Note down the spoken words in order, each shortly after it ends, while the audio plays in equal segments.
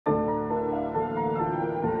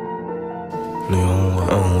Nigga,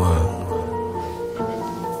 on what?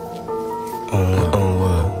 On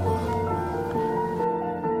what?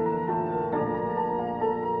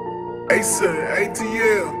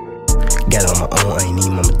 ATL. Got it on my own, I ain't need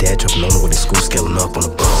mama dad dropping on the way to school, scaling up on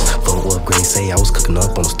the bus. Fuck what Granny say, I was cooking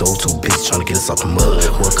up on the stove, two bitches trying to get us out the mud.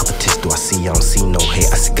 What competition do I see? I don't see no hate,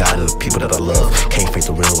 I see God in the people that I love. Can't fake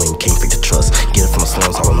the real and can't fake the trust. Get it from the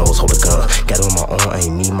slums, all I know is hold a gun. Got it on my own, I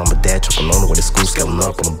ain't need mama dad dropping on the way to school, scaling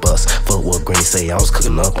up on the bus. Fuck what Granny say, I was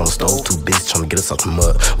cooking up on the stove, two bitches trying to get us out the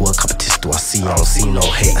mud. What competition do I see? I don't see no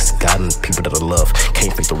hate, I see God in the people that I love.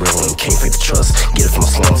 Can't fake the real and can't fake the trust. Get it from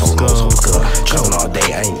the slums, all I know is hold a gun. Trapping all day,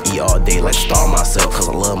 I ain't eat all day like a star myself, cause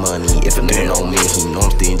I love money. If a nigga know me, he know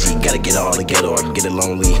I'm stingy. Gotta get it all together or get it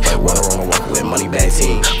lonely. Like water on the walk with money back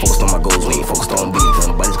team. Focused on my goals, we ain't focused on beef.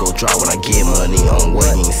 Somebody's go dry when I get money. On what?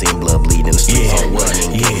 You ain't seen blood bleed in the streets. On what?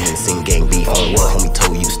 You ain't seen gang beef. On what? Homie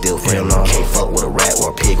told you still friend. Can't fuck with a rat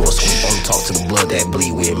or a pig or a squeak. Only talk to the blood that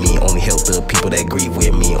bleed with me. Only help the people that grieve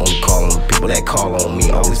with me. Only call on the people that call on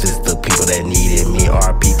me. Always visit the people that needed me.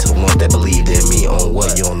 RP to the ones that believed in me. On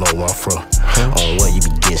what? You don't know where I'm from. On what? You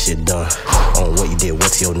be getting shit done. On what you did,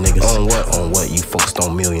 what to your niggas? On what? On what? You focused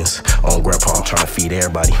on millions. On grandpa, I'm trying to feed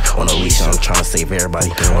everybody. On Alicia, I'm trying to save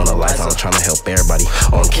everybody. On the lights, I'm trying to help everybody.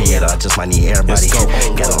 On Kenyatta, I just might need everybody.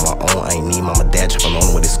 Got on my own, I ain't need mama dad tripping on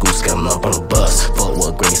the way to school, scaling up on the bus. Fuck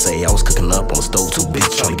what Granny say, I was cooking up on the stove, two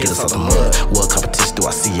bitches trying to get us out the mud. What competition do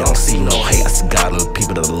I see? I don't see no hate, I see God and the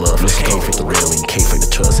people that I love. Can't fake the real and can't fake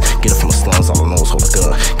the trust. Get it from the slums, all I know is hold a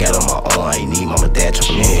gun. Got on my own, I ain't need mama dad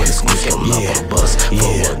tripping on the way to school, scaling up on the bus.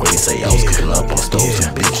 Fuck what Granny say, I was cooking up on the stove, two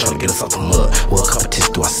bitches trying to get us out the mud. What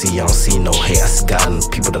competition do I see? I don't see no hate, I see God and the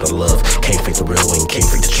people that I love. Can't fake the real and can't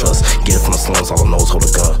fake the trust. Get it from the slums, all I know is hold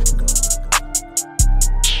a gun.